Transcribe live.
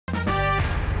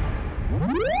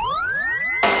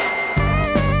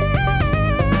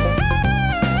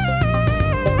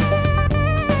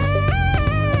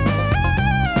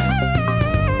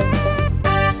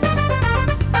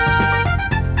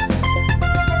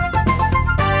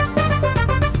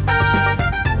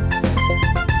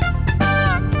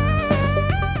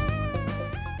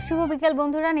বিকেল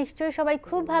বন্ধুরা, নিশ্চয়ই সবাই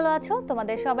খুব ভালো আছো।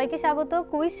 তোমাদের সবাইকে স্বাগত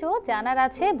কুইজ শো জানার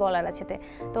আছে বলার আছেতে।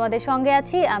 তোমাদের সঙ্গে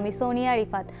আছি আমি সোনিয়া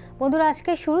রিফাত। বন্ধুরা,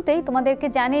 আজকে শুরুতেই তোমাদেরকে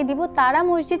জানিয়ে দিব তারা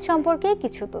মসজিদ সম্পর্কে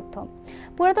কিছু তথ্য।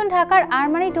 পুরাতন ঢাকার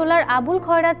আরমানি টোলার আবুল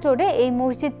খয়রাত রোডে এই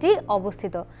মসজিদটি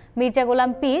অবস্থিত। মির্জা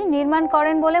গোলাম পীর নির্মাণ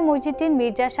করেন বলে মসজিদটি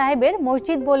মির্জা সাহেবের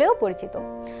মসজিদ বলেও পরিচিত।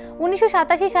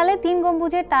 1987 সালে 3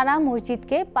 গম্বুজের তারা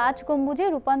মসজিদকে 5 গম্বুজে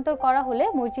রূপান্তর করা হলে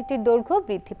মসজিদটির দৈর্ঘ্য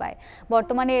বৃদ্ধি পায়।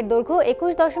 বর্তমানে এর দৈর্ঘ্য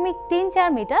 21.34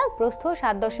 মিটার, প্রস্থ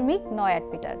 7.98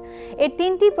 মিটার। এর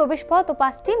 3টি প্রবেশপথ ও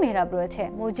 5টি মেহরাব রয়েছে।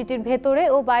 মসজিদটির ভেতরে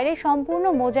ও বাইরে সম্পূর্ণ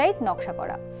মোজাইক নকশা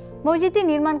করা। মসজিদটির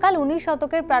নির্মাণকাল 19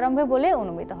 শতকের প্রারম্ভে বলে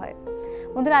অনুমিত হয়।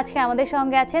 বন্ধুরা, আজকে আমাদের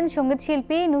সঙ্গে আছেন সঙ্গীত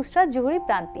শিল্পী নুসরাত, জুহুরি,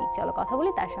 প্রান্তি। চলো কথা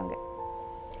বলি তার সঙ্গে।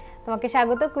 তোমাকে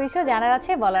স্বাগত কুইজ শো জানার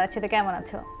আছে বলার আছে। তো কেমন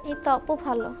আছো? এই তো আপু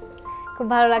ভালো, খুব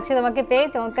ভালো লাগছে তোমাকে পেয়ে।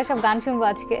 চমৎকার সব গান শুনবো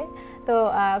আজকে। তো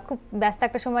খুব ব্যস্ত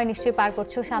একটা সময় নিশ্চয়ই পার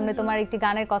করছো। সামনে তোমার একটি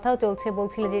গানের কথাও চলছে,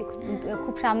 বলছিলে যে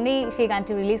খুব সামনেই সেই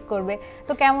গানটি রিলিজ করবে।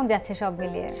 তো কেমন যাচ্ছে সব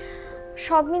মিলিয়ে?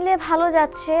 সব মিলে ভালো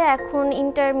যাচ্ছে। এখন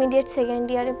ইন্টারমিডিয়েট সেকেন্ড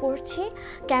ইয়ারে পড়ছি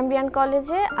ক্যামব্রিয়ান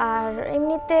কলেজে। আর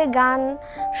এমনিতে গান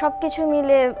সবকিছু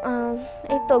মিলে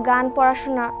এই তো গান,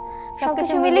 পড়াশোনা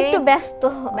সবকিছু মিলে একটু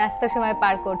ব্যস্ত সময়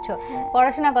পার করছো।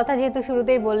 পড়াশোনার কথা যেহেতু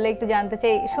শুরুতেই বললে, একটু জানতে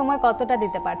চাই সময় কতটা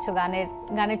দিতে পারছো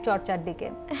গানের চর্চার দিকে?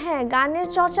 হ্যাঁ, গানের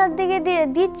চর্চার দিকে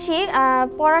দিচ্ছি।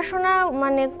 পড়াশোনা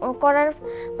মানে করার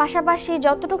পাশাপাশি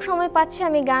যতটুকু সময় পাচ্ছি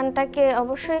আমি গানটাকে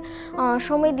অবশ্যই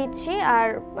সময় দিচ্ছি। আর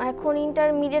এখন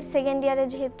ইন্টারমিডিয়েট সেকেন্ড ইয়ারে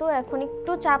যেহেতু এখন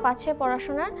একটু চাপ আছে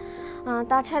পড়াশোনার,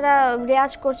 তাছাড়া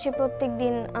রেয়াজ করছি প্রত্যেক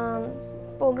দিন।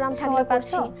 প্রোগ্রাম থাকলে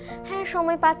পাচ্ছি, হ্যাঁ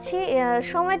সময় পাচ্ছি।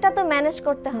 সময়টা তো ম্যানেজ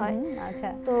করতে হয়। আচ্ছা,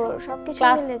 তো সবকিছু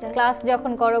মিলে যায়। ক্লাস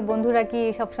যখন করো বন্ধুরা কি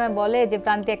সবসময় বলে যে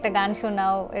প্রান্তি একটা গান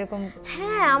শোনাও এরকম?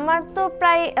 হ্যাঁ, আমার তো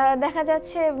প্রায় দেখা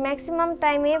যাচ্ছে ম্যাক্সিমাম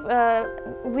টাইমে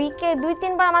উইকে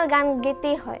 2-3 বার আমার গান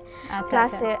গেতেই হয়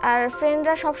ক্লাসে। আর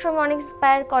ফ্রেন্ডরা সবসময় অনেক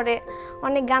ইন্সপায়ার করে,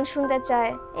 অনেক গান শুনতে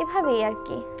চায়, এভাবেই আর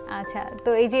কি। আচ্ছা, তো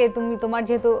এই যে তোমার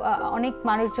যেহেতু অনেক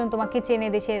মানুষজন তোমাকে চেনে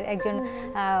দেশের একজন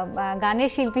গানের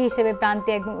শিল্পী হিসেবে, প্রান্তি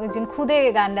একজন খুদে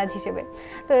গানরাজ হিসেবে,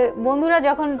 তো বন্ধুরা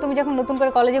তুমি যখন নতুন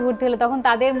করে কলেজে ভর্তি হলে তখন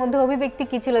তাদের মধ্যে অভিব্যক্তি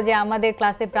কি ছিল যে আমাদের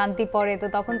ক্লাসে প্রান্তি পড়ে? তো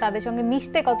তখন তাদের সঙ্গে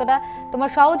মিশতে কতটা তোমার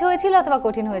সহজ হয়েছিল অথবা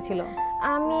কঠিন হয়েছিল?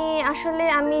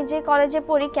 আমি যে কলেজে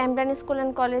পড়ি ক্যামব্রিয়ান স্কুল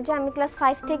অ্যান্ড কলেজে, আমি ক্লাস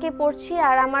 5 থেকে পড়ছি।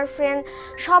 আর আমার ফ্রেন্ড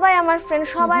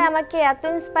সবাই আমাকে এত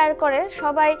ইন্সপায়ার করে,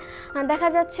 সবাই দেখা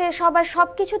যাচ্ছে সবাই সব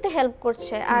কিছুতে হেল্প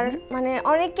করছে। আর মানে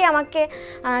অনেকে আমাকে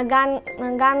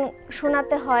গান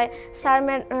শোনাতে হয়। স্যার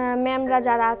ম্যামরা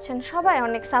যারা আছেন সবাই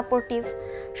অনেক সাপোর্টিভ।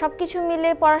 সব কিছু মিলে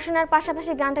পড়াশোনার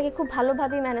পাশাপাশি গানটাকে খুব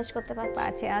ভালোভাবে ম্যানেজ করতে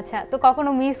পারছি। আচ্ছা, তো কখনো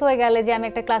মিস হয়ে গেলে যে আমি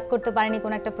একটা ক্লাস করতে পারিনি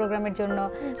কোনো একটা প্রোগ্রামের জন্য,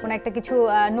 কোনো একটা কিছু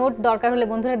নোট দরকার হলে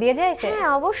বন্ধুরা দিয়ে যায়? হ্যাঁ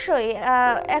অবশ্যই।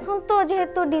 এখন তো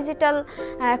যেহেতু ডিজিটাল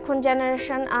এখন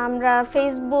জেনারেশন, আমরা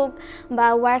ফেসবুক বা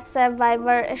হোয়াটসঅ্যাপ,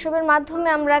 ভাইবার এসবের মাধ্যমে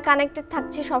আমরা কানেক্টেড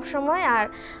থাকছি সব সময়। আর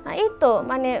এই তো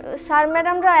মানে স্যার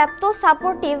ম্যাডামরা এত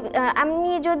সাপোর্টিভ। আমি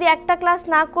যদি একটা ক্লাস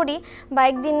না করি বা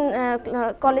একদিন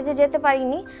কলেজে যেতে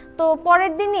পারিনি, তো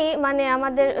পরের দিনই মানে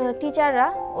আমাদের টিচাররা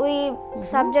ওই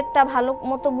সাবজেক্টটা ভালো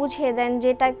মতো বুঝিয়ে দেন,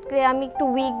 যেটাকে আমি একটু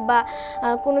উইক বা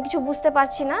কোনো কিছু বুঝতে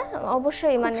পারছি না,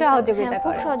 অবশ্যই মানে সহযোগিতা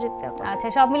করে। আচ্ছা,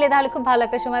 সব মিলে তাহলে খুব ভালো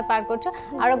একটা সময় পার করছো।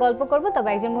 আরো গল্প করবো, তবে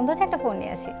একজন বন্ধু আছে, একটা ফোন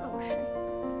নিয়ে আসি।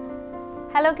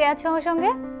 হ্যালো, কে আছো আমার সঙ্গে?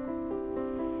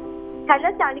 হ্যালো,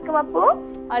 সালামালাইকুম আপু।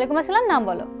 ওয়ালাইকুম আসসালাম, নাম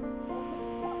বলো?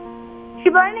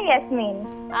 সুবর্ণা ইয়াসমিন।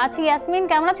 আচ্ছা ইয়াসমিন,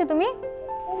 কেমন আছো তুমি?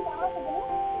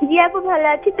 জি আপু, ভালো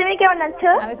আছি। তুমি কেমন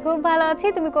আছো? আমি খুব ভালো আছি।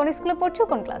 তুমি কোন স্কুলে পড়ছো,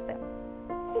 কোন ক্লাসে?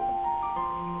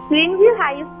 Green View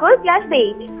high school, class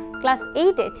 8। Class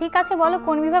 8 এ? ঠিক আছে, বলো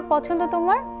কোন বিভাগ পছন্দ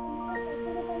তোমার?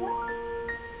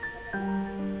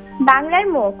 বাংলার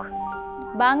মুখ।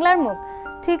 বাংলার মুখ,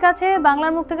 ঠিক আছে।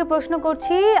 বাংলার মুখ থেকে প্রশ্ন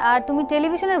করছি, আর তুমি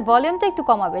টেলিভিশনের ভলিউমটা একটু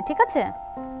কমাবে, ঠিক আছে?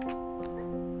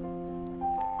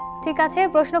 ঠিক আছে,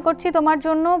 প্রশ্ন করছি তোমার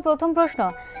জন্য। প্রথম প্রশ্ন,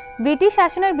 ব্রিটিশ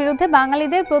শাসনের বিরুদ্ধে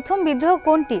বাঙালিদের প্রথম বিদ্রোহ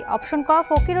কোনটি? অপশন ক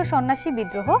ফকির ও সন্ন্যাসী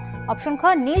বিদ্রোহ, অপশন খ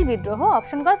নীল বিদ্রোহ,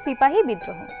 অপশন ক সিপাহী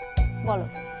বিদ্রোহ। বলো।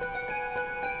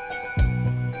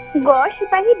 গ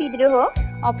সিপাহী বিদ্রোহ।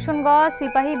 অপশন গ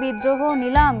সিপাহী বিদ্রোহ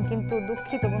নিলাম, কিন্তু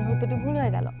দুঃখিত বন্ধু, উত্তরটি ভুল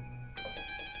হয়ে গেল।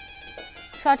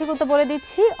 সঠিক উত্তর বলে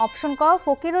দিচ্ছি, অপশন ক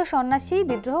ফকির ও সন্ন্যাসী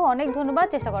বিদ্রোহ। অনেক ধন্যবাদ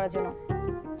চেষ্টা করার জন্য।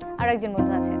 আর একজন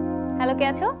বন্ধু আছে। হ্যালো, কে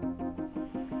আছো?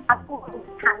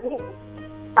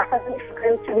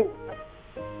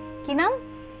 কি নাম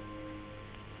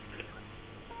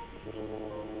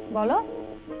বলো?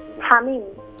 হামিম।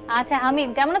 আচ্ছা হামিম,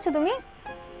 কেমন আছো তুমি?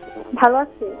 ভালো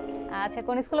আছি। আচ্ছা,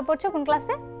 কোন স্কুলে পড়ছো, কোন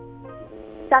ক্লাসে?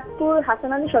 চাঁদপুর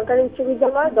হাসান আলী সরকারি উচ্চ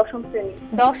বিদ্যালয় 10ম শ্রেণী।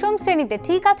 10ম শ্রেণীতে,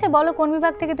 ঠিক আছে। বলো কোন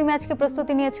বিভাগ থেকে তুমি আজকে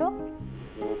প্রস্তুতি নিয়েছো?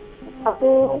 আপু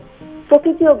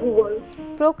প্রকৃতি ও ভূগোল।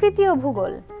 প্রকৃতি ও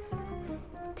ভূগোল,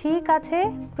 ঠিক আছে।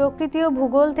 প্রকৃতি ও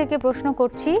ভূগোল থেকে প্রশ্ন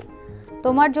করছি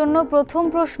তোমার জন্য। প্রথম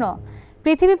প্রশ্ন,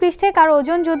 পৃথিবী পৃষ্ঠে কার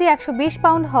ওজন যদি 120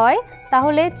 পাউন্ড হয়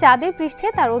তাহলে চাঁদের পৃষ্ঠে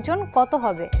তার ওজন কত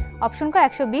হবে? অপশন ক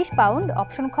 120 পাউন্ড,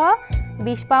 অপশন খ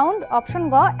 20 পাউন্ড, অপশন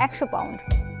গ 100 পাউন্ড।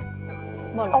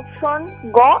 বলো। অপশন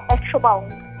গ 100 পাউন্ড।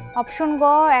 অপশন গ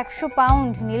 100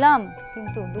 পাউন্ড নিলাম,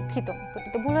 কিন্তু দুঃখিত, দুটি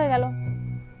তো ভুল হয়ে গেল।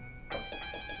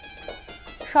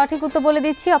 সঠিক উত্তর বলে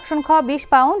দিচ্ছি, অপশন খ 20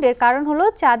 পাউন্ড। এর কারণ হলো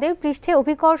চাঁদের পৃষ্ঠে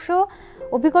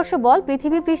অভিকর্ষ বল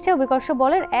পৃথিবীর পৃষ্ঠে অভিকর্ষ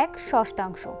বলের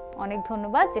 1/6। অনেক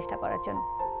ধন্যবাদ চেষ্টা করার জন্য।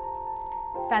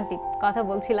 প্রান্তি, কথা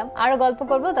বলছিলাম, আরো গল্প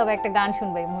করব, তবে একটা গান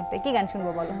শুনবো এই মুহূর্তে। কি গান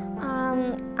শুনবো বলো?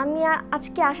 আমি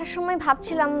আজকে আসার সময়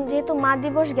ভাবছিলাম যেহেতু মা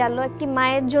দিবস গেল, একটি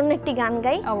মায়ের জন্য একটি গান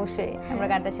গাই। অবশ্যই, আমরা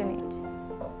গানটা শুনি।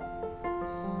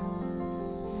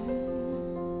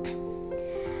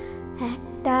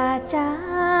 একটা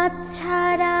চাঁদ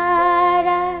ছাড়া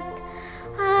রাত,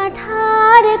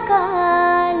 আধার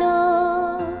কালো,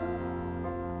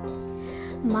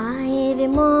 মায়ের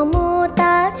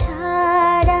মমতা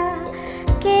ছাড়া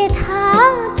কে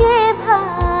থাকে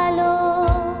ভালো?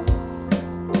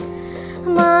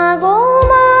 মা গো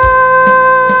মা,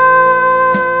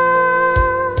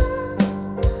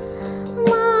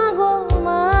 মা গো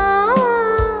মা,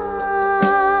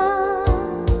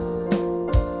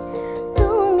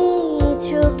 তুমি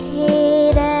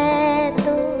চোখের এত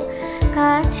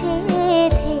কাছে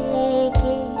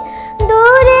থেকে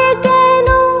দূরে কেন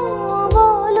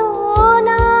বলো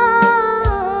না?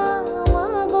 মা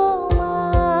গো মা,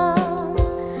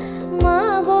 মা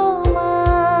গো মা,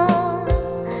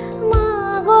 মা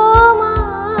গো মা।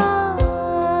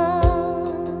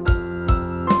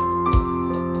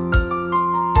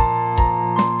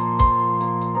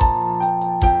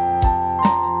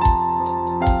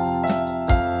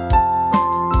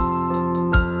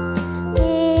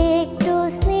 একটু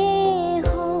স্নেহ,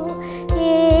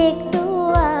 একটু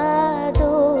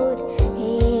আদর,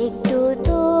 একটু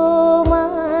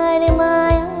তোমার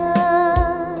মায়া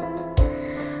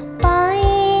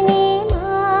পাইনি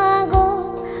মাগো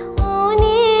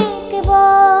অনেক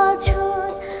বছর,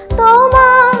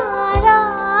 তোমার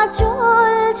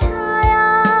আঁচল ছায়া।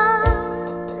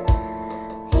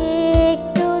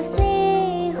 একটু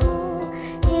স্নেহ,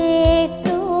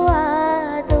 একটু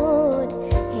আদর,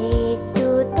 একটু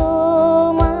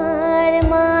তোমার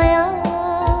মায়া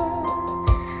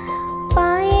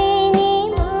পাইনি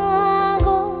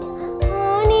মাগো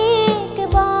অনেক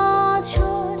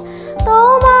বছর,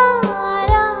 তোমার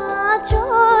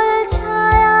আঁচল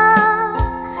ছায়া।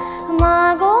 মা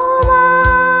গো মা,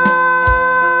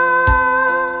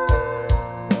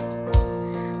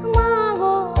 মা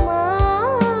গো মা,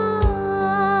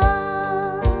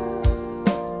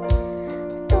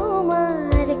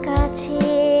 তোমার কাছে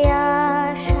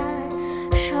আসার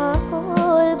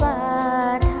সকল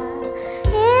বাধা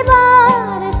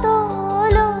এবার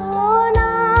তোলো না।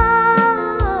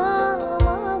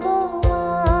 মা গো মা,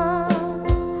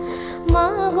 মা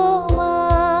গো মা,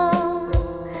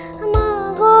 মা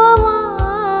গো মা।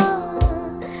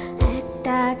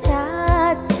 একটা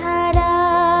চাঁদ ছাড়া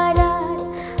রাত,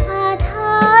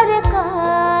 আধার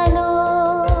কালো,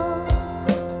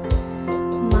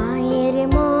 মায়ের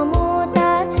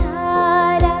মমতা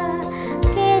ছাড়া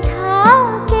কে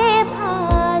থাকে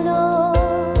ভালো?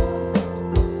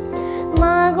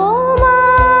 মা গো মা,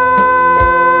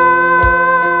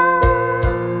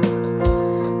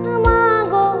 মা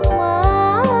গো মা,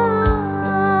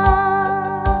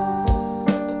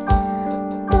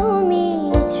 তুমি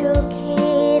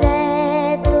চোখের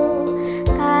এত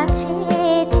কাছে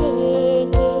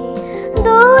থেকে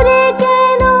দূরে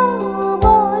কেন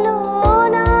বলো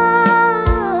না?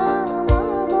 মা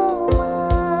গো মা,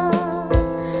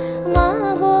 মা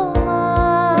গো মা,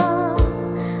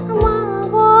 মা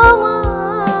গো মা।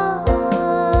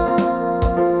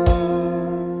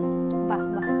 বাহ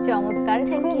বাহ, চমৎকার,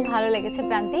 খুব ভালো লেগেছে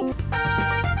প্রান্তি।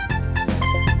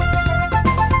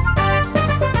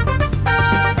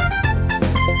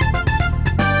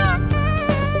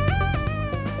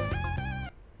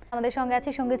 আমাদের সঙ্গে আছে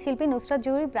সঙ্গীত শিল্পী নুসরাত,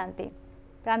 জুহুরি, প্রান্তি।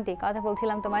 প্রান্তি, কথা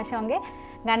বলছিলাম তোমার সঙ্গে,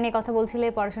 গান নিয়ে কথা বলছিলে,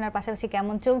 পড়াশোনার পাশাপাশি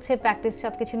কেমন চলছে, প্র্যাকটিস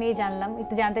সবকিছু নিয়ে জানলাম।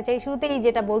 একটু জানতে চাই শুরুতেই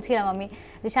যেটা বলছিলাম আমি,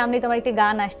 যে সামনে তোমার একটি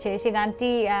গান আসছে, সেই গানটি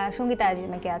সঙ্গীত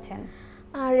আয়োজনে কে আছেন?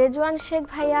 রেজওয়ান শেখ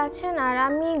ভাইয়া আছেন, আর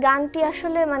আমি গানটি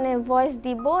আসলে মানে ভয়েস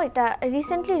দিব, এটা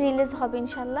রিসেন্টলি রিলিজ হবে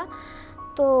ইনশাল্লাহ।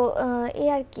 তো এই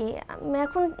আর কি, আমি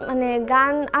এখন মানে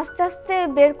গান আস্তে আস্তে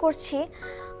বের করছি,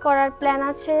 করার প্ল্যান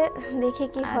আছে, দেখি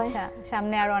কি হয়। আচ্ছা,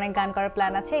 সামনে আরো অনেক গান করার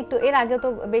প্ল্যান আছে। একটু এর আগে তো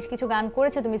বেশ কিছু গান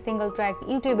করেছো তুমি সিঙ্গেল ট্র্যাক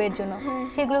ইউটিউবের জন্য,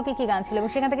 সেগুলো কি গান ছিল এবং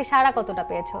সেখান থেকে সাড়া কতটা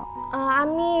পেয়েছো?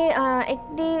 আমি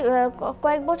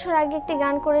কয়েক বছর আগে একটি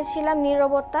গান করেছিলাম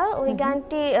নীরবতা, ওই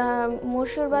গানটি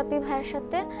মশুর বাপি ভাইয়ের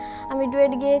সাথে আমি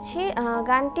ডুয়েট গেয়েছি।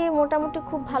 গানটি মোটামুটি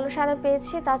খুব ভালো সাড়া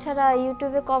পেয়েছি। তাছাড়া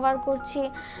ইউটিউবে কভার করছি,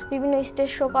 বিভিন্ন স্টেজ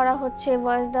শো করা হচ্ছে,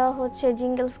 ভয়েস দেওয়া হচ্ছে,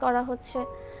 জিঙ্গলস করা হচ্ছে,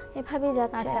 এভাবেই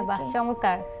যাচ্ছে। আচ্ছা, বাহ,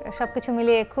 চমৎকার। সবকিছু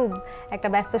মিলিয়ে খুব একটা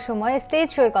ব্যস্ত সময়। স্টেজ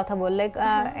শো এর কথা বললে,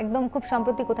 একদম খুব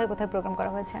সম্প্রতি কোথায় কোথায় প্রোগ্রাম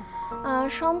করা হয়েছে?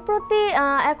 সম্প্রতি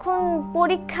এখন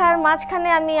পরীক্ষার মাঝখানে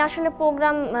আমি আসলে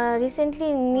প্রোগ্রাম রিসেন্টলি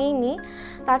নিইনি।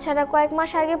 তাছাড়া কয়েক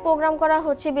মাস আগে প্রোগ্রাম করা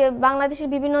হচ্ছে, বাংলাদেশের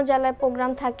বিভিন্ন জেলায়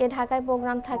প্রোগ্রাম থাকে, ঢাকায়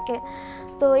প্রোগ্রাম থাকে,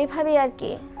 তো এইভাবেই আর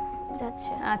কি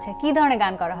যাচ্ছে। আচ্ছা, কি ধরনের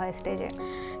গান করা হয় স্টেজে?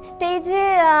 স্টেজে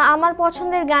আমার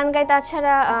পছন্দের গান গাই,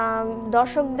 তাছাড়া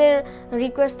দর্শকদের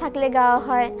রিকোয়েস্ট থাকলে গাওয়া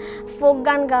হয়, ফোক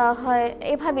গান গাওয়া হয়।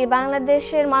 এভাবে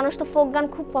বাংলাদেশের মানুষ তো ফোক গান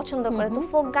খুব পছন্দ করে, তো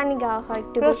ফোক গানই গাওয়া হয়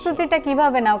একটু। প্রস্তুতিটা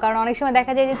কিভাবে নাও? কারণ অনেক সময়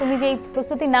দেখা যায় যে তুমি যে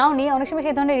প্রস্তুতি নাও নি, অনেক সময়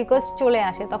সেই ধরনের রিকোয়েস্ট চলে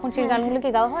আসে, তখন সেই গানগুলো কি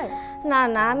গাওয়া হয়? না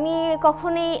না, আমি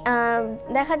কখনোই,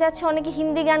 দেখা যাচ্ছে অনেকে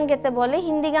হিন্দি গান গেতে বলে,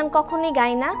 হিন্দি গান কখনোই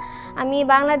গাই না। আমি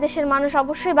বাংলাদেশের মানুষ,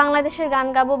 অবশ্যই বাংলাদেশের গান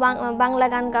গাবো, বাংলা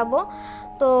গান গাবো।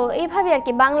 তো এইভাবে আর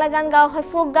কি, বাংলা গান গাওয়া হয়,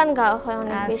 ফোক গান গাওয়া হয়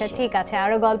অনেক বেশি। আচ্ছা, ঠিক আছে,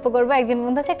 আরো গল্প করবো। একজন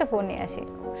বন্ধু আছে, একটা ফোন নিয়ে আসি।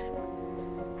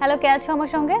 হ্যালো, কে আছো আমার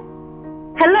সঙ্গে?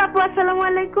 হ্যালো আপু, আসসালামু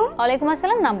আলাইকুম। ওয়ালাইকুম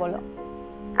আসসালাম, নাম বলো।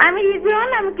 আমি রিজওয়ান,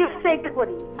 আমি ক্লাস 8 এ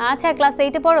পড়ি। আচ্ছা, ক্লাস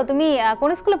 8 এ পড়ো। তুমি কোন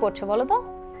স্কুলে পড়ছো বলো তো?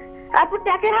 আপু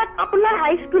টাকেরহাট পপুলার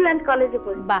হাই স্কুল এন্ড কলেজে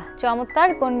পড়ি। বাহ, চমৎকার।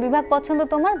 কোন বিভাগ পছন্দ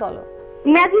তোমার বলো?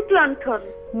 ম্যাজিক লণ্ঠন।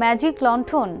 ম্যাজিক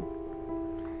লণ্ঠন,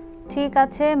 ঠিক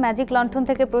আছে। ম্যাজিক লণ্ঠন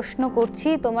থেকে প্রশ্ন করছি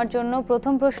তোমার জন্য।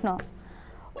 প্রথম প্রশ্ন,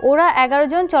 ওরা 11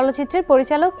 জন চলচ্চিত্রের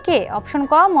পরিচালক কে? অপশন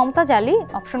ক মমতাজ আলী,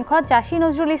 অপশন খ চাষী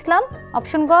নজরুল ইসলাম,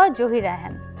 অপশন গ জহির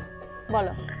রায়হান।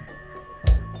 বলো।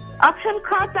 অপশন খ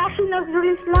চাষী নজরুল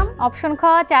ইসলাম। অপশন খ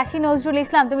চাষী নজরুল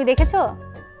ইসলাম। তুমি দেখেছো?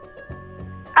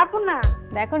 আপু না।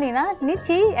 দেখোনি না?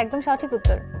 নিচ্ছি, একদম সঠিক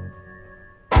উত্তর।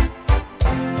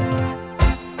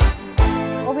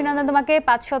 অভিনন্দন তোমাকে।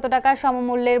 500 টাকার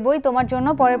সমমূল্যের বই তোমার জন্য।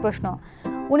 পরের প্রশ্ন,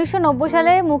 1990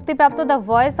 সালে মুক্তিপ্রাপ্ত the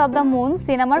voice of the moon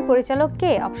সিনেমার পরিচালক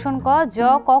কে? অপশন ক জ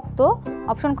কক্তো,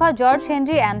 অপশন খ জর্জ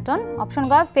হেনরি অ্যান্টন, অপশন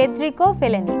গ ফেডরিকো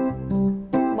ফেলেনি।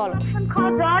 বলো। অপশন খ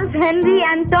জর্জ হেনরি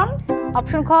অ্যান্টন।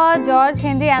 অপশন খ জর্জ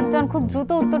হেনরি অ্যান্টন। খুব দ্রুত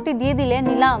উত্তরটি দিয়ে দিলে,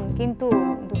 নিলাম, কিন্তু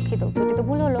দুঃখিত, উত্তরটি তো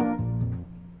ভুল হলো।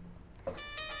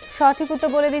 সঠিক উত্তর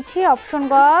বলে দিচ্ছি, অপশন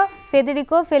গ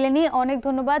ফেডেরিকো ফেলেনি। অনেক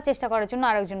ধন্যবাদ। চেষ্টা করার জন্য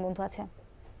আরেকজন বন্ধু আছে।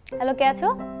 হ্যালো, কে আছো?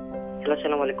 হ্যালো,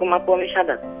 আসসালামু আলাইকুম আপু, আমি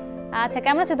সাদাত। আচ্ছা,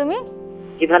 কেমন আছো তুমি?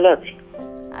 কি ভালো আছি।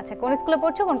 আচ্ছা, কোন স্কুলে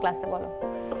পড়ছো, কোন ক্লাসে বলো?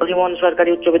 অলিমন সরকারি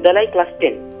উচ্চ বিদ্যালয়, ক্লাস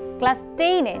 10। ক্লাস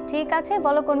 10 এ, ঠিক আছে।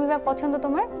 বলো, কোন বিভাগ পছন্দ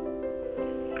তোমার?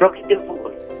 প্রকৃতি ও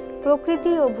ভূগোল।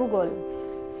 প্রকৃতি ও ভূগোল,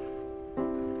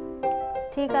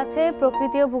 ঠিক আছে।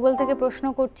 প্রকৃতি ও ভূগোল থেকে প্রশ্ন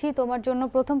করছি তোমার জন্য।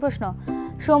 প্রথম প্রশ্ন,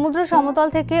 সমুদ্র সমতল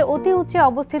থেকে অতি উচ্চে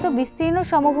অবস্থিত বিস্তীর্ণ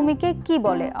সমভূমিকে কি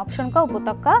বলে? অপশন ক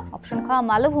উপত্যকা, অপশন খ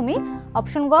মালভূমি,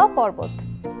 অপশন গ পর্বত।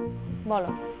 বলো।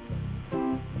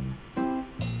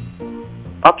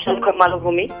 অপশন খ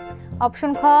মালভূমি।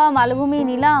 অপশন খ মালভূমি,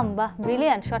 নিলাম। বাহ,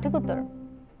 ব্রিলিয়ান্ট, সঠিক উত্তর।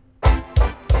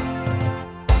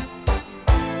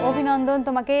 অভিনন্দন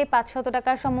তোমাকে। 500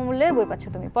 টাকার সমমূল্যের বই পাচ্ছ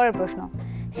তুমি। পরের প্রশ্ন,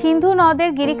 সিন্ধু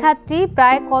নদের গিরিখাতটি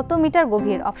প্রায় কত মিটার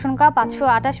গভীর? অপশন ক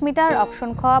 528 মিটার, অপশন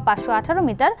খ 518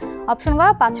 মিটার, অপশন গ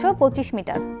 525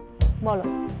 মিটার। বলো।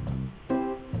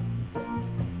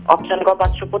 অপশন ক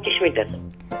 525 মিটার।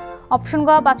 অপশন গ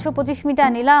 525 মিটার,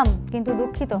 নিলাম, কিন্তু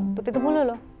দুঃখিত, দুটি তো ভুল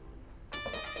হলো।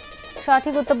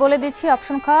 সঠিক উত্তর বলে দিচ্ছি,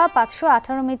 অপশন খ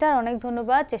 518 মিটার। অনেক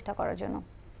ধন্যবাদ চেষ্টা করার জন্য।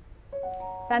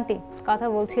 প্রান্তি, কথা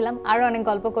বলছিলাম, আরো অনেক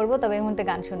গল্প করব, তবে এই মুহূর্তে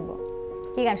গান শুনবো।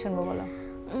 কি গান শুনবো বলো?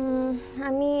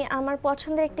 আমি আমার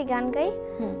পছন্দের একটি গান গাই,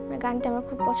 গানটা আমার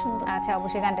খুব পছন্দ। আচ্ছা,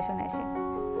 অবশ্যই গানটা শুনে আসি।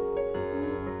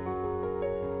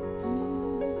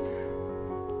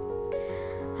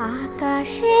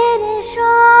 আকাশের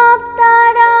সব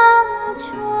তারা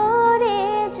ঝরে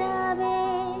যাবে,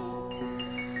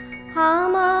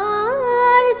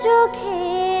 আমার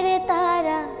চোখের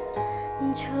তারা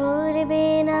ঝরবে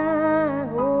না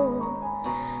গো,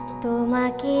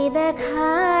 তোমাকে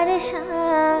দেখার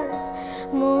সাথ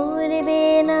মরবে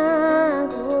না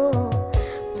গো,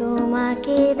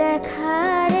 তোমাকে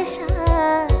দেখার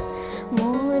সাথ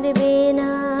মরবে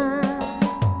না।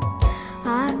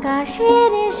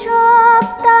 আকাশের সব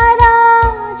তারা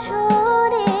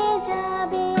ঝরে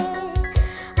যাবে,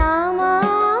 আমার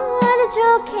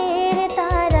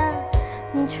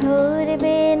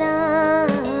ঝরবে না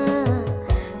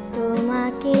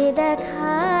তোমাকে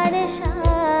দেখার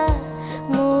সাথ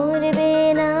মরবে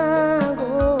না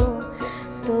গো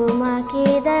তোমাকে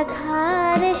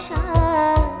দেখার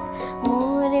সাথ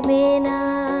মরবে না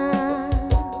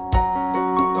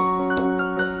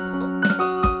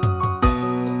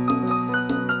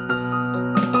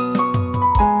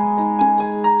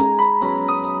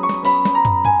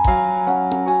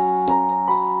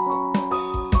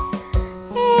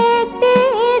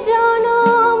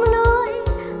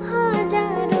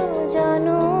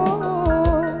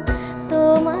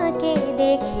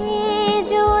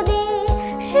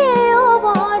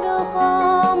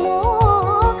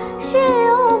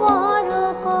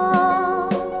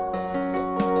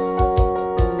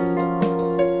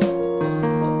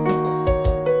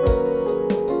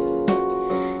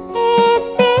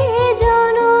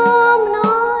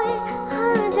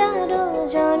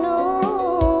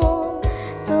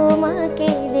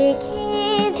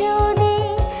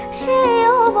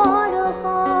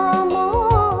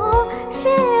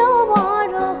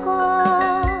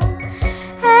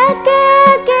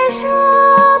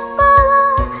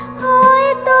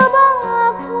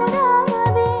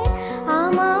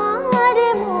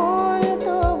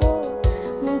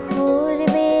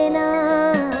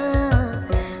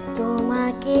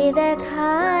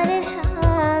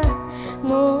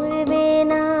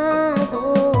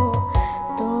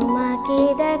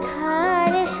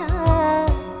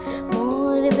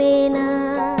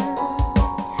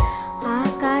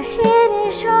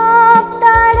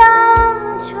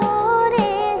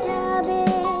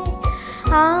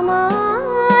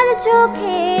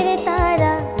চোখের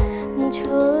তারা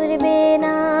ঝরবে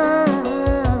না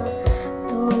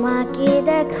তোমাকে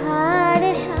দেখার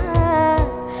সাথ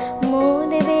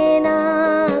মরবে না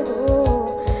গো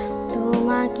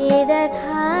তোমাকে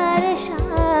দেখার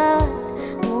সাথ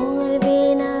মরবে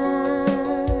না।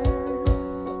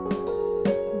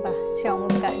 বাহ,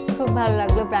 চমৎকার, খুব ভালো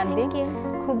লাগলো প্রান্তি,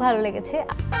 খুব ভালো লেগেছে।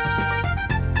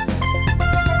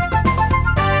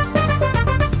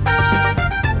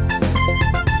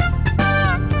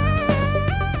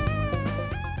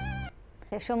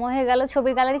 সময় হয়ে গেল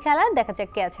ছবির গ্যালারি খেলার, দেখা যাক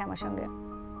কে আছে আমার সঙ্গে।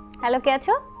 হ্যালো, কে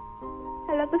আছো?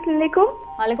 হ্যালো, আসসালামু আলাইকুম।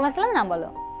 ওয়ালাইকুম আসসালাম, নাম বলো।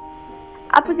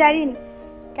 আপু জারিন।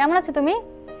 কেমন আছো তুমি?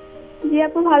 জি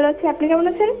আপু, ভালো আছি, আপনি কেমন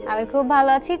আছেন? আমি খুব ভালো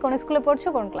আছি। কোন স্কুলে পড়ছো,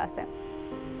 কোন ক্লাসে?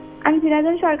 আমি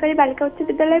ঝিনাইদহ সরকারি বালিকা উচ্চ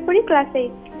বিদ্যালয়ে পড়ি, ক্লাস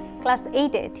 8। ক্লাস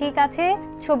 8-এ, ঠিক আছে।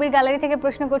 ছবির গ্যালারি থেকে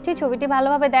প্রশ্ন করছি, ছবিটি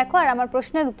ভালোভাবে দেখো আর আমার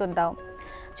প্রশ্নের উত্তর দাও।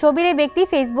 ছবির এই ব্যক্তি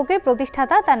ফেসবুকের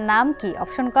প্রতিষ্ঠাতা, তার নাম কি?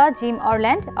 অপশন ক জিম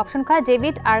অরল্যান্ড, অপশন খ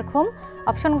ডেভিড আর্কহোম,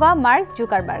 অপশন গ মার্ক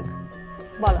জুকারবার্গ।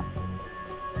 বলো।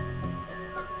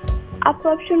 আপু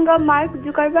অপশন গ মার্ক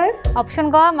জুকারবার্গ। অপশন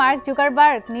গ মার্ক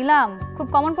জুকারবার্গ নিলাম। খুব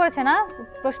কমন পড়েছে না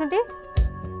প্রশ্নটি?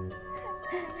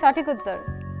 সঠিক উত্তর।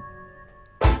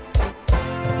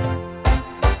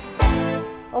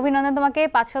 অভিনন্দন তোমাকে,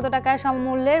 500 টাকার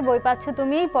সমমূল্যের বই পাচ্ছ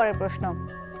তুমি। পরের প্রশ্ন,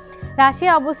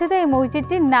 রাশিয়া অবস্থিত এই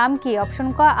মসজিদটির নাম কি? অপশন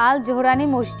ক আল জোহরানি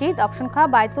মসজিদ, অপশন খ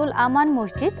বাইতুল আমান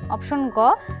মসজিদ, অপশন গ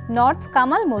নর্থ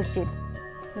কামাল মসজিদ।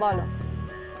 বলো।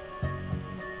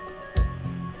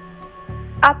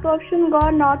 আপু অপশন গ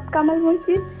নর্থ কামাল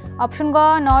মসজিদ। অপশন গ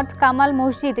নর্থ কামাল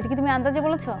মসজিদ, এটা কি তুমি আন্দাজে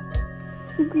বলেছো?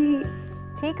 জি।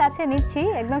 ঠিক আছে, নিচ্ছি,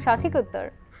 একদম সঠিক উত্তর।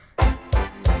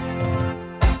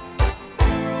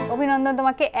 অভিনন্দন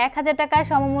তোমাকে, 1000 টাকার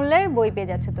সমমূল্যের বই পেয়ে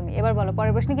যাচ্ছ তুমি। এবার বলো,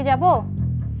 পরের প্রশ্নে কি যাবো?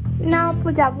 না আপু,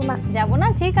 যাবো না। যাবো না,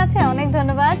 ঠিক আছে, অনেক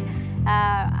ধন্যবাদ।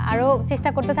 আরো চেষ্টা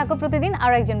করতে থাকো প্রতিদিন।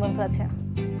 আরো একজন বন্ধু আছে।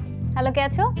 হ্যালো, কে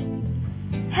আছো?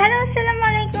 হ্যালো, আসসালামু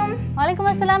আলাইকুম। ওয়ালাইকুম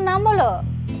আসসালাম, নাম বলো।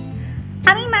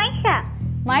 আমি মাইশা।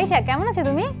 মাইশা, কেমন আছো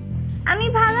তুমি? আমি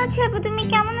ভালো আছি আপু, তুমি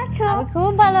কেমন আছো? আমি খুব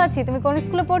ভালো আছি। তুমি কোন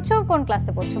স্কুলে পড়ছো, কোন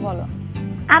ক্লাসে পড়ছো বলো।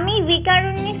 আমি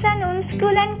ভিকারুন্নিসা নুন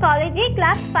স্কুল এন্ড কলেজে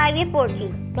ক্লাস 5 এ পড়ছি।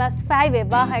 ক্লাস 5-এ,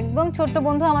 বাহ, একদম ছোট্ট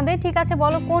বন্ধু আমাদের। ঠিক আছে,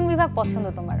 বলো কোন বিভাগ পছন্দ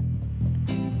তোমার?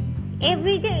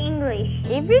 Everyday English.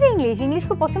 Everyday English, English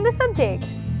খুব পছন্দের সাবজেক্ট?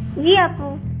 জি আপু।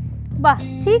 বাহ,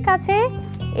 ঠিক আছে।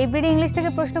 এভরিডে ইংলিশ থেকে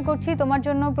প্রশ্ন করছি তোমার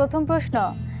জন্য। প্রথম প্রশ্ন,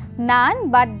 none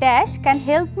but dash can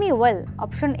help me well.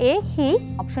 Option A he,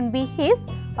 option B his,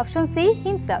 option C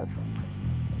himself.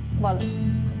 বলো।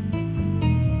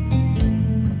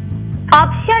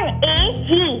 Option A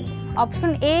he.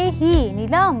 Option A হি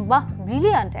নিলাম। বাহ,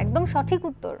 ব্রিলিয়ান্ট, একদম সঠিক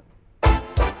উত্তর।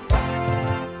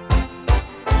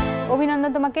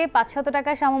 অভিনন্দন তোমাকে, 500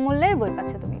 টাকা সমমূল্যের বই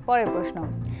পাচ্ছ তুমি। পরের প্রশ্ন,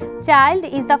 child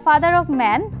is the father of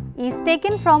man is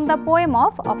taken from the poem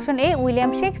of option A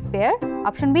William Shakespeare,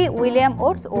 option B William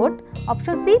Wordsworth,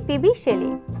 option C P.B.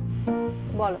 Shelley.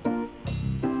 বলো।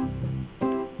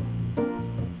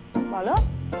 বলো।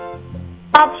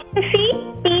 Option C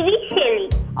P.B. Shelley.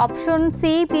 Option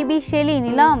C PB Shelley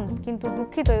নিলাম, কিন্তু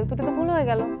দুঃখিত উত্তরটা তো ভুল হয়ে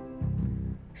গেল।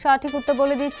 সঠিক উত্তর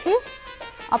বলে দিচ্ছি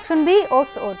অপশন বি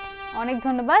ওটস ওট। অনেক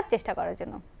ধন্যবাদ চেষ্টা করার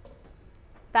জন্য।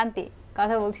 প্রান্তি,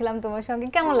 কথা বলছিলাম তোমার সঙ্গে,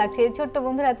 কেমন লাগছে এই ছোট্ট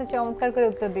বন্ধুরা এত চমৎকার করে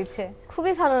উত্তর দিচ্ছে?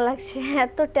 খুবই ভালো লাগছে,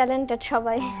 এত ট্যালেন্টেড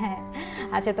সবাই। হ্যাঁ,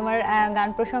 আচ্ছা তোমার গান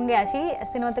প্রসঙ্গে আসি।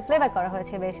 সিনেমাতে প্লেব্যাক করা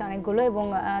হয়েছে বেশ অনেকগুলো, এবং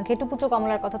ঘেটুপুত্র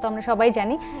কমলার কথা তো আমরা সবাই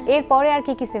জানি। এরপরে আর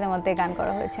কি কি সিনেমাতে গান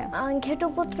করা হয়েছে?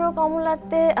 ঘেটুপুত্র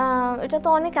কমলাতে এটা তো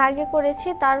অনেক আগে করেছি,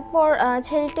 তারপর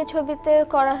ছেলেটি ছবিতে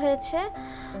করা হয়েছে।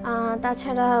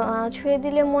 তাছাড়া ছুঁয়ে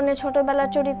দিলে মনে ছোটবেলার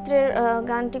চরিত্রের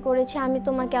গানটি করেছি, আমি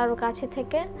তোমাকে আরো কাছে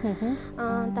থেকে।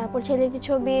 তারপর ছেলেটি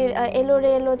ছবির এলো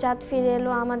রে এলো চাঁদ ফিরে এলো,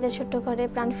 আমাদের ছোট্ট ঘরে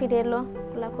প্রাণ ফিরে এলো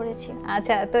করেছি।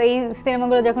 আচ্ছা, তো এই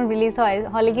সিনেমাগুলো যখন রিলিজ হয়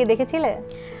হলে গিয়ে দেখেছিলে?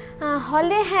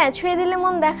 হলে হ্যাঁ, ছুঁয়ে দিলে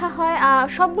মন দেখা হয়,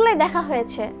 সবগুলাই দেখা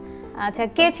হয়েছে। আচ্ছা,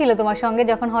 কে ছিল তোমার সঙ্গে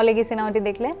যখন হলে গিয়ে সিনেমাটি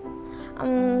দেখলে?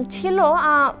 ছিল,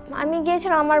 আমি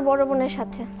গিয়েছিলাম আমার বড় বোনের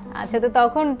সাথে। আচ্ছা, তো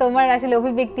তখন তোমার আসলে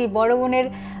অভিব্যক্তি, বড় বোনের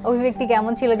অভিব্যক্তি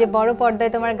কেমন ছিল যে বড়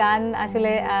পর্দায় তোমার গান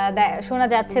আসলে শোনা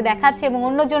যাচ্ছে, দেখাচ্ছে এবং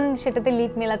অন্যজন সেটাতে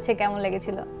লিপ মেলাচ্ছে, কেমন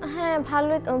লেগেছিল? হ্যাঁ,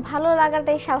 ভালো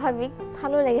লাগাটাই স্বাভাবিক,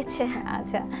 ভালো লেগেছে।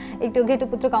 আচ্ছা, একটু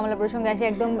ঘেটুপুত্র কমলা প্রসঙ্গে আসি।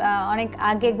 একদম অনেক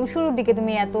আগে, একদম শুরুর দিকে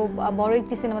তুমি এত বড়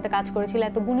একটি সিনেমাতে কাজ করেছিলে,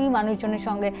 এত গুণী মানুষজনের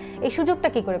সঙ্গে, এই সুযোগটা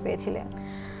কি করে পেয়েছিলে?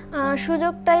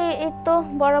 সুযোগটাই এই তো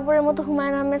বরাবরের মতো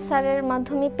হুমায়ুন আহমেদ স্যারের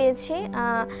মাধ্যমে পেয়েছি।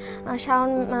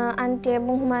 শাওন আন্টি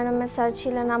এবং হুমায়ুন আহমেদ স্যার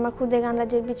ছিলেন আমার খুদে গান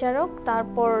রাজ্যের বিচারক।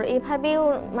 তারপর এভাবেই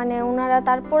মানে ওনারা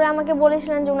তারপরে আমাকে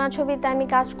বলেছিলেন যে ওনার ছবিতে আমি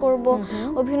কাজ করব,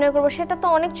 অভিনয় করব, সেটা তো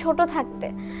অনেক ছোট থাকতে,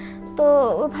 তো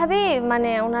ওইভাবেই মানে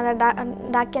ওনারা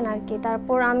ডাকেন আর কি।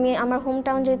 তারপর আমি আমার হোম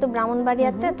টাউন যেহেতু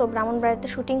ব্রাহ্মণবাড়িয়াতে, তো ব্রাহ্মণবাড়িয়াতে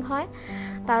শুটিং হয়,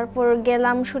 তারপর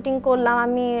গেলাম, শুটিং করলাম।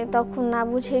 আমি তখন না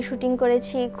বুঝে শুটিং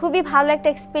করেছি, খুবই ভালো একটা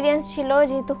এক্সপিরিয়েন্স ছিল,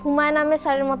 যেহেতু হুমায়ুন আহমেদ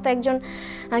স্যারের মতো একজন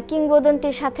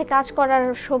কিংবদন্তির সাথে কাজ করার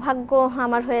সৌভাগ্য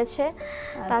আমার হয়েছে।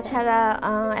 তাছাড়া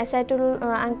এসআইটুল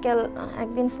আঙ্কেল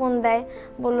একদিন ফোন দেয়,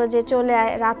 বললো যে চলে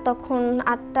আয়, রাত তখন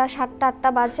 8টা 7টা 8টা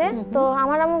বাজে। তো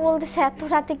আমার আম্মু বলতেছে এত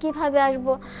রাতে কিভাবে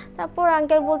আসবো, তারপর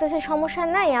আঙ্কেল বলতেছে সমস্যা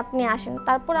নাই আপনি আসেন।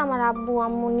 তারপর আমার আব্বু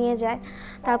আম্মু নিয়ে যায়,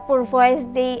 তারপর ভয়েস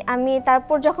দেই আমি।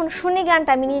 তারপর যখন শুনি গানটা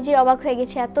আমি নিজে অবাক হয়ে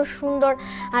গেছি, এত সুন্দর।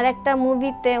 আর একটা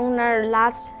মুভিতে ওনার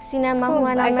লাস্ট সিনেমা,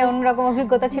 একটা অন্যরকম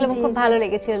অভিজ্ঞতা ছিল, খুব ভালো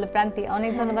লেগেছিল। প্রান্তি,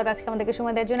 অনেক ধন্যবাদ আজকে আমাদেরকে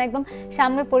সময় দেওয়ার জন্য। একদম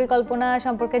সামনের পরিকল্পনা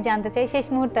সম্পর্কে জানতে চাই, শেষ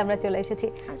মুহূর্তে আমরা চলে এসেছি।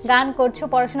 আপনার গান করছো,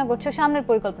 পড়াশোনা করছো, সামনের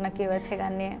পরিকল্পনা কি রয়েছে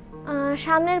গান নিয়ে?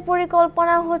 সামনের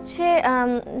পরিকল্পনা হচ্ছে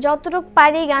যতটুকু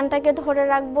পারি গানটাকে ধরে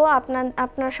রাখবো,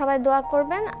 আপনারা সবাই দোয়া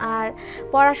করবেন। আর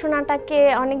পড়াশোনাটাকে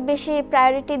অনেক বেশি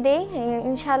প্রায়োরিটি দেই,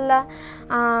 ইনশাল্লাহ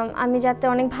আমি যাতে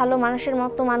অনেক ভালো মানুষের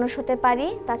মতো মানুষ হতে পারি,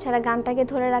 তাছাড়া গানটাকে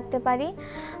ধরে রাখতে পারি,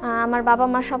 আমার বাবা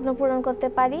মার স্বপ্ন পূরণ করতে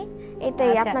পারি,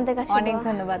 এটাই আপনাদের কাছে। অনেক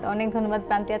ধন্যবাদ, অনেক ধন্যবাদ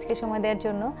প্রান্তি আজকে সময় দেওয়ার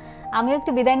জন্য। আমিও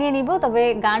একটু বিদায় নিয়ে নিব, তবে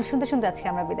গান শুনতে শুনতে আজকে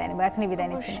আমরা বিদায় নেব, এখনই বিদায়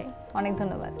নিচ্ছি। অনেক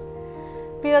ধন্যবাদ।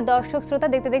 প্রিয় দর্শক শ্রোতা,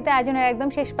 দেখতে দেখতে আয়োজনের একদম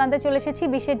শেষ প্রান্তে চলে এসেছি।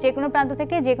 বিশ্বের যে কোনো প্রান্ত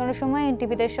থেকে যে কোনো সময়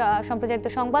এনটিভিতে সম্প্রচারিত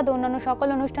সংবাদ ও অন্যান্য সকল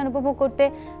অনুষ্ঠান উপভোগ করতে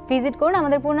ভিজিট করুন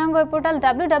আমাদের পূর্ণাঙ্গ পোর্টাল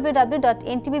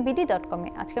www.ntvbd.com-এ।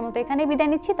 আজকের মতো এখানেই বিদায়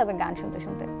নিচ্ছি, তবে গান শুনতে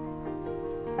শুনতে।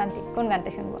 প্রান্তি, কোন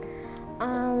গানটা শুনবো?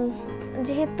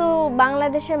 যেহেতু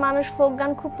বাংলাদেশের মানুষ ফোক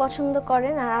গান খুব পছন্দ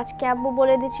করেন, আর আজকে আব্বু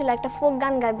বলে দিচ্ছিল একটা ফোক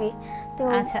গান গাবি, তো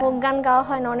ফোক গান গাওয়া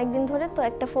হয় না অনেকদিন ধরে, তো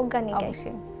একটা ফোক গানই গাই।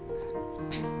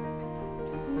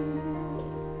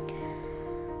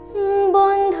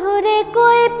 বন্ধুরে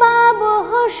কই পাবো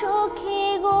সখী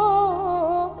গো,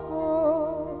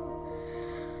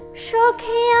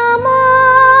 সখী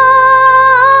আমার